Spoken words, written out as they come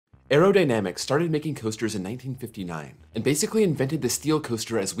Aerodynamics started making coasters in 1959 and basically invented the steel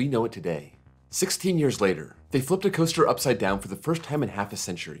coaster as we know it today. 16 years later, they flipped a coaster upside down for the first time in half a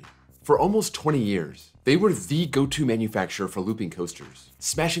century. For almost 20 years, they were the go-to manufacturer for looping coasters,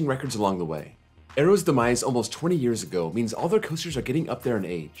 smashing records along the way. Aero's demise almost 20 years ago means all their coasters are getting up there in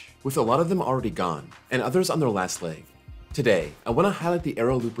age, with a lot of them already gone, and others on their last leg. Today, I want to highlight the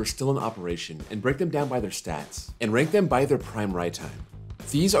Aero loopers still in operation and break them down by their stats, and rank them by their prime ride time.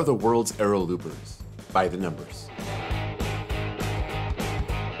 These are the world's Aero loopers, by the numbers.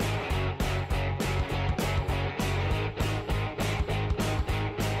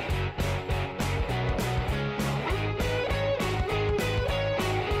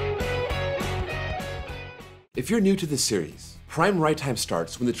 If you're new to this series, prime ride time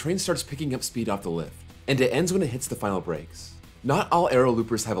starts when the train starts picking up speed off the lift, and it ends when it hits the final brakes. Not all Aero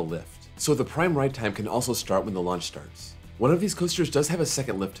loopers have a lift, so the prime ride time can also start when the launch starts. One of these coasters does have a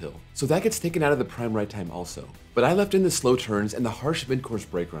second lift hill, so that gets taken out of the prime ride time also, but I left in the slow turns and the harsh mid-course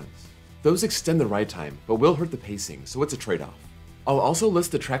brake runs. Those extend the ride time, but will hurt the pacing, so it's a trade-off. I'll also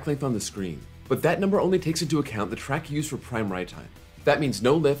list the track length on the screen, but that number only takes into account the track used for prime ride time. That means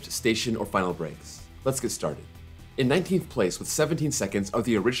no lift, station, or final brakes. Let's get started. In 19th place with 17 seconds are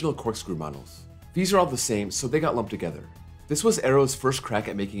the original corkscrew models. These are all the same, so they got lumped together. This was Aero's first crack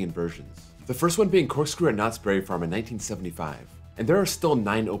at making inversions, the first one being corkscrew at Knott's Berry Farm in 1975, and there are still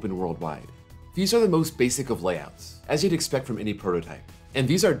 9 open worldwide. These are the most basic of layouts, as you'd expect from any prototype, and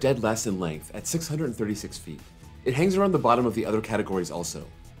these are dead last in length at 636 feet. It hangs around the bottom of the other categories also,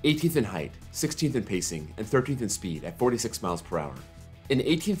 18th in height, 16th in pacing, and 13th in speed at 46 miles per hour. In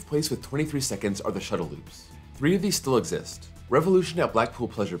 18th place with 23 seconds are the shuttle loops. 3 of these still exist: Revolution at Blackpool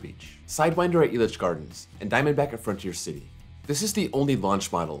Pleasure Beach, Sidewinder at Elitch Gardens, and Diamondback at Frontier City. This is the only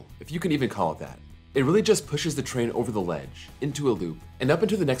launch model, if you can even call it that. It really just pushes the train over the ledge, into a loop, and up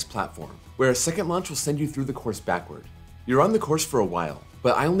into the next platform, where a second launch will send you through the course backward. You're on the course for a while,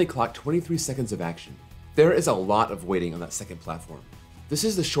 but I only clocked 23 seconds of action. There is a lot of waiting on that second platform. This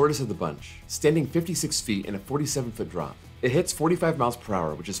is the shortest of the bunch, standing 56 feet and a 47-foot drop. It hits 45 miles per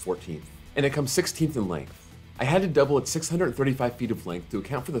hour, which is 14th, and it comes 16th in length. I had to double its 635 feet of length to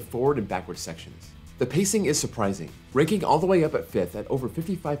account for the forward and backward sections. The pacing is surprising, ranking all the way up at 5th at over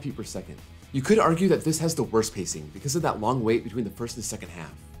 55 feet per second. You could argue that this has the worst pacing because of that long wait between the first and second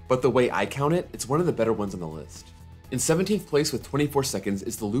half, but the way I count it, it's one of the better ones on the list. In 17th place with 24 seconds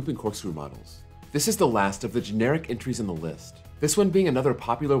is the loop and corkscrew models. This is the last of the generic entries on the list, this one being another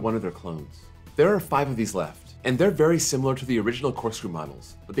popular one of their clones. There are 5 of these left, and they're very similar to the original corkscrew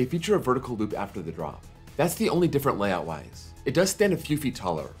models, but they feature a vertical loop after the drop. That's the only different layout-wise. It does stand a few feet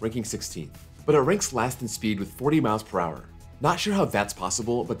taller, ranking 16th, but it ranks last in speed with 40 miles per hour. Not sure how that's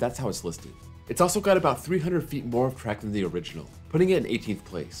possible, but that's how it's listed. It's also got about 300 feet more of track than the original, putting it in 18th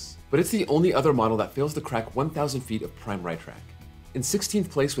place, but it's the only other model that fails to crack 1,000 feet of prime ride track. In 16th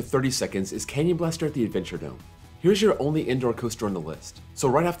place with 30 seconds is Canyon Blaster at the Adventure Dome. Here's your only indoor coaster on the list, so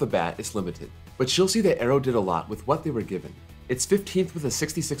right off the bat, it's limited. But you'll see that Aero did a lot with what they were given. It's 15th with a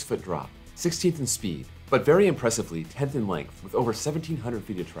 66-foot drop, 16th in speed, but very impressively 10th in length with over 1,700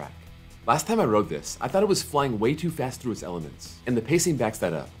 feet of track. Last time I rode this, I thought it was flying way too fast through its elements, and the pacing backs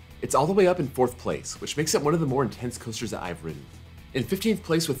that up. It's all the way up in 4th place, which makes it one of the more intense coasters that I've ridden. In 15th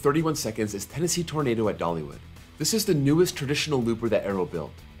place with 31 seconds is Tennessee Tornado at Dollywood. This is the newest traditional looper that Aero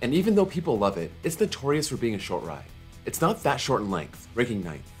built, and even though people love it, it's notorious for being a short ride. It's not that short in length, ranking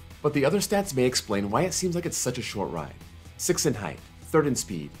 9th, but the other stats may explain why it seems like it's such a short ride. 6th in height, 3rd in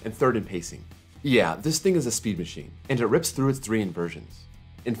speed, and 3rd in pacing. Yeah, this thing is a speed machine, and it rips through its 3 inversions.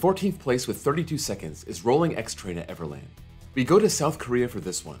 In 14th place with 32 seconds is Rolling X Train at Everland. We go to South Korea for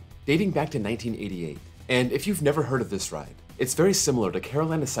this one, dating back to 1988, and if you've never heard of this ride, it's very similar to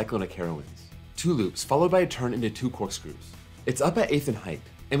Carolina Cyclone at Carowinds. 2 loops followed by a turn into 2 corkscrews. It's up at 8th in height,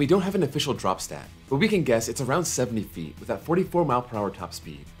 and we don't have an official drop stat, but we can guess it's around 70 feet with that 44 mile per hour top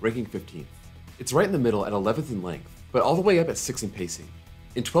speed, ranking 15th. It's right in the middle at 11th in length, but all the way up at 6th in pacing.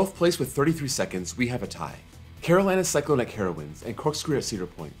 In 12th place with 33 seconds, we have a tie. Carolina Cyclone at Carowinds and Corkscrew at Cedar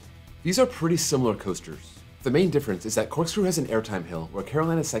Point. These are pretty similar coasters. The main difference is that Corkscrew has an airtime hill where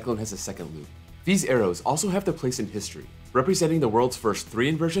Carolina Cyclone has a second loop. These arrows also have their place in history, representing the world's first 3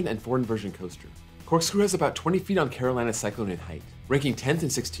 inversion and 4 inversion coaster. Corkscrew has about 20 feet on Carolina Cyclone in height, ranking 10th and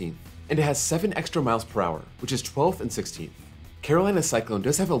 16th, and it has 7 extra miles per hour, which is 12th and 16th. Carolina Cyclone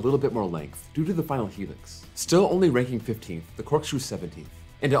does have a little bit more length due to the final helix, still only ranking 15th, the Corkscrew 17th.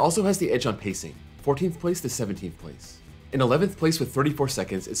 And it also has the edge on pacing, 14th place to 17th place. In 11th place with 34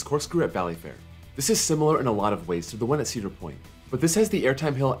 seconds is Corkscrew at Valleyfair. This is similar in a lot of ways to the one at Cedar Point, but this has the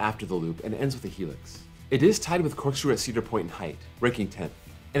airtime hill after the loop and ends with a helix. It is tied with Corkscrew at Cedar Point in height, ranking 10th.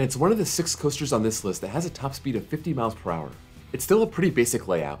 and it's one of the 6 coasters on this list that has a top speed of 50 miles per hour. It's still a pretty basic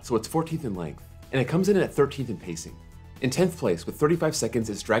layout, so it's 14th in length, and it comes in at 13th in pacing. In 10th place with 35 seconds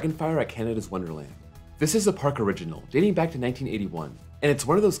is Dragonfire at Canada's Wonderland. This is a park original, dating back to 1981, and it's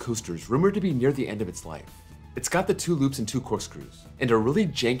one of those coasters rumored to be near the end of its life. It's got the 2 loops and 2 corkscrews, and a really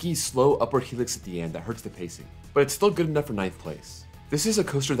janky, slow upward helix at the end that hurts the pacing, but it's still good enough for 9th place. This is a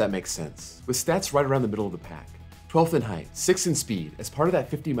coaster that makes sense, with stats right around the middle of the pack. 12th in height, 6th in speed as part of that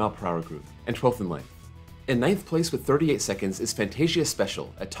 50 mile per hour group, and 12th in length. In 9th place with 38 seconds is Fantasia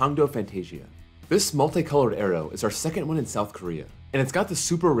Special at Tongdo Fantasia. This multicolored arrow is our second one in South Korea, and it's got the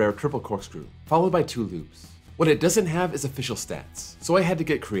super rare triple corkscrew, followed by 2 loops. What it doesn't have is official stats, so I had to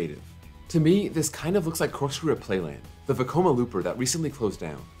get creative. To me, this kind of looks like Corkscrew at Playland, the Vekoma looper that recently closed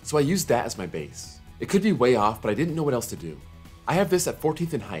down, so I used that as my base. It could be way off, but I didn't know what else to do. I have this at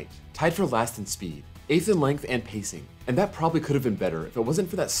 14th in height, tied for last in speed, 8th in length and pacing, and that probably could have been better if it wasn't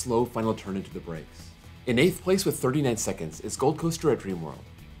for that slow final turn into the brakes. In 8th place with 39 seconds is Gold Coaster at Dreamworld.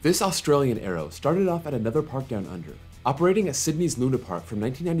 This Australian arrow started off at another park down under, operating at Sydney's Luna Park from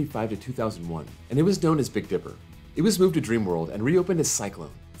 1995 to 2001, and it was known as Big Dipper. It was moved to Dreamworld and reopened as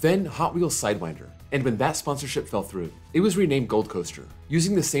Cyclone, then Hot Wheels Sidewinder, and when that sponsorship fell through, it was renamed Gold Coaster,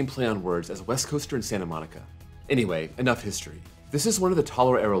 using the same play on words as West Coaster and Santa Monica. Anyway, enough history. This is one of the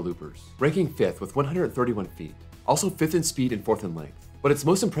taller arrow loopers, ranking 5th with 131 feet, also 5th in speed and 4th in length. But its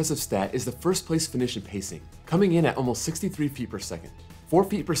most impressive stat is the first place finish in pacing, coming in at almost 63 feet per second. 4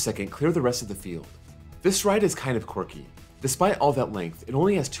 feet per second clear the rest of the field. This ride is kind of quirky. Despite all that length, it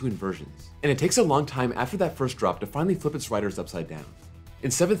only has 2 inversions, and it takes a long time after that first drop to finally flip its riders upside down. In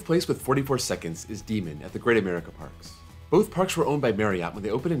 7th place with 44 seconds is Demon at the Great America Parks. Both parks were owned by Marriott when they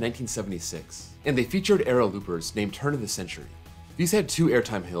opened in 1976, and they featured arrow loopers named Turn of the Century. These had 2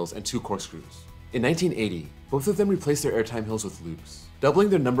 airtime hills and 2 corkscrews. In 1980, both of them replaced their airtime hills with loops, doubling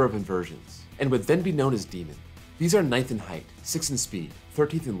their number of inversions, and would then be known as Demon. These are 9th in height, 6th in speed,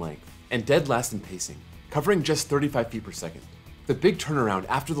 13th in length, and dead last in pacing, covering just 35 feet per second. The big turnaround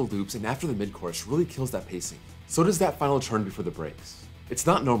after the loops and after the mid-course really kills that pacing. So does that final turn before the brakes. It's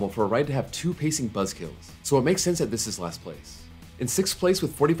not normal for a ride to have 2 pacing buzzkills, so it makes sense that this is last place. In 6th place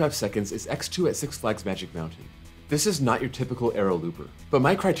with 45 seconds is X2 at Six Flags Magic Mountain. This is not your typical arrow looper, but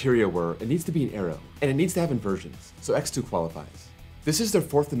my criteria were it needs to be an arrow, and it needs to have inversions, so X2 qualifies. This is their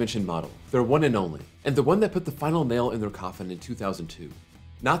 4th dimension model, their one and only, and the one that put the final nail in their coffin in 2002.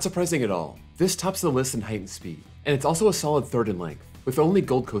 Not surprising at all, this tops the list in height and speed, and it's also a solid 3rd in length, with only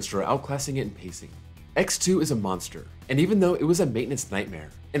Gold Coaster outclassing it in pacing. X2 is a monster, and even though it was a maintenance nightmare,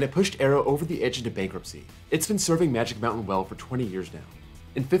 and it pushed Arrow over the edge into bankruptcy, it's been serving Magic Mountain well for 20 years now.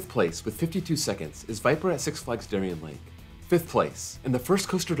 In 5th place with 52 seconds is Viper at Six Flags Darien Lake. 5th place, and the first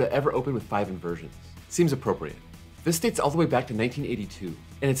coaster to ever open with 5 inversions. Seems appropriate. This dates all the way back to 1982,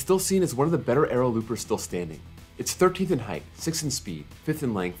 and it's still seen as one of the better arrow loopers still standing. It's 13th in height, 6th in speed, 5th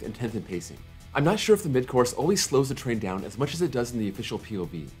in length, and 10th in pacing. I'm not sure if the mid-course always slows the train down as much as it does in the official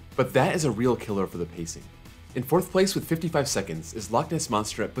POV, but that is a real killer for the pacing. In 4th place with 55 seconds is Loch Ness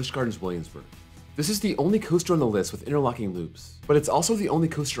Monster at Busch Gardens Williamsburg. This is the only coaster on the list with interlocking loops, but it's also the only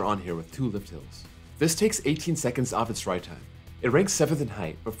coaster on here with 2 lift hills. This takes 18 seconds off its ride time. It ranks 7th in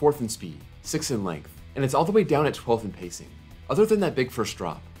height, but 4th in speed, 6th in length, and it's all the way down at 12th in pacing. Other than that big first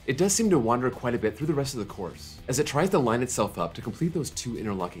drop, it does seem to wander quite a bit through the rest of the course, as it tries to line itself up to complete those 2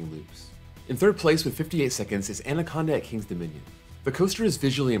 interlocking loops. In 3rd place with 58 seconds is Anaconda at King's Dominion. The coaster is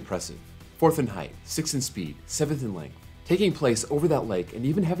visually impressive, 4th in height, 6th in speed, 7th in length, taking place over that lake and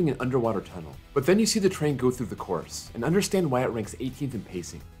even having an underwater tunnel. But then you see the train go through the course, and understand why it ranks 18th in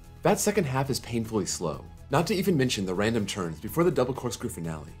pacing. That second half is painfully slow, not to even mention the random turns before the double corkscrew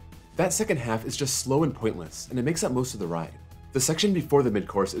finale. That second half is just slow and pointless, and it makes up most of the ride. The section before the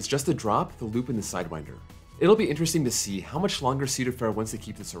mid-course is just the drop, the loop, and the Sidewinder. It'll be interesting to see how much longer Cedar Fair wants to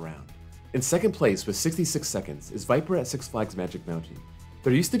keep this around. In 2nd place with 66 seconds is Viper at Six Flags Magic Mountain.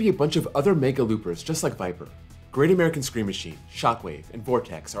 There used to be a bunch of other mega loopers just like Viper. Great American Scream Machine, Shockwave, and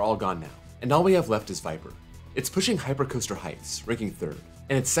Vortex are all gone now, and all we have left is Viper. It's pushing Hypercoaster Heights, ranking 3rd,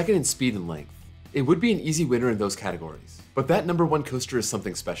 and it's 2nd in speed and length. It would be an easy winner in those categories, but that number 1 coaster is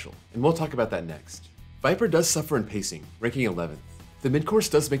something special, and we'll talk about that next. Viper does suffer in pacing, ranking 11th. The mid-course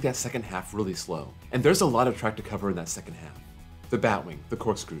does make that second half really slow, and there's a lot of track to cover in that second half. The Batwing, the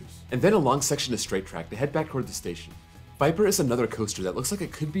corkscrews, and then a long section of straight track to head back toward the station. Viper is another coaster that looks like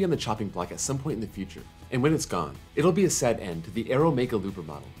it could be on the chopping block at some point in the future, and when it's gone, it'll be a sad end to the Arrow Mega Looper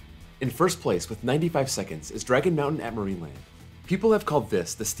model. In 1st place with 95 seconds is Dragon Mountain at Marineland. People have called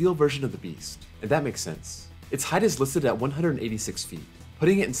this the steel version of the Beast, and that makes sense. Its height is listed at 186 feet,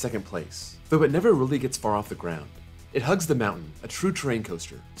 putting it in 2nd place, though it never really gets far off the ground. It hugs the mountain, a true terrain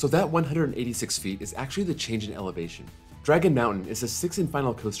coaster, so that 186 feet is actually the change in elevation. Dragon Mountain is the 6th and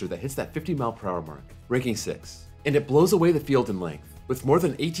final coaster that hits that 50-mile-per-hour mark, ranking 6, and it blows away the field in length, with more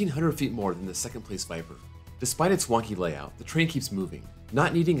than 1,800 feet more than the second-place Viper. Despite its wonky layout, the train keeps moving,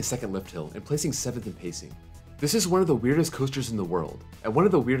 not needing a second lift hill and placing 7th in pacing. This is one of the weirdest coasters in the world, and one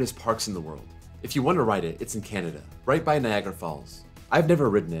of the weirdest parks in the world. If you want to ride it, it's in Canada, right by Niagara Falls. I've never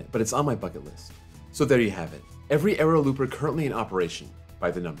ridden it, but it's on my bucket list. So there you have it, every Aero Looper currently in operation,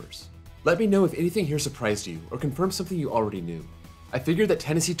 by the numbers. Let me know if anything here surprised you or confirmed something you already knew. I figured that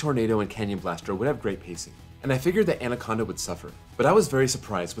Tennessee Tornado and Canyon Blaster would have great pacing, and I figured that Anaconda would suffer, but I was very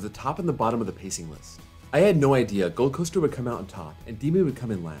surprised with the top and the bottom of the pacing list. I had no idea Gold Coaster would come out on top and Demon would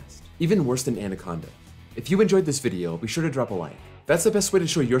come in last, even worse than Anaconda. If you enjoyed this video, be sure to drop a like. That's the best way to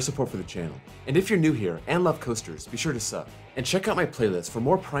show your support for the channel. And if you're new here and love coasters, be sure to sub, and check out my playlist for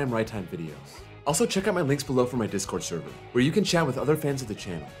more Prime Ride Time videos. Also check out my links below for my Discord server, where you can chat with other fans of the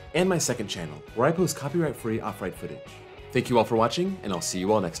channel, and my second channel, where I post copyright-free off-ride footage. Thank you all for watching, and I'll see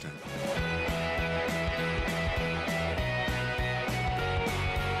you all next time.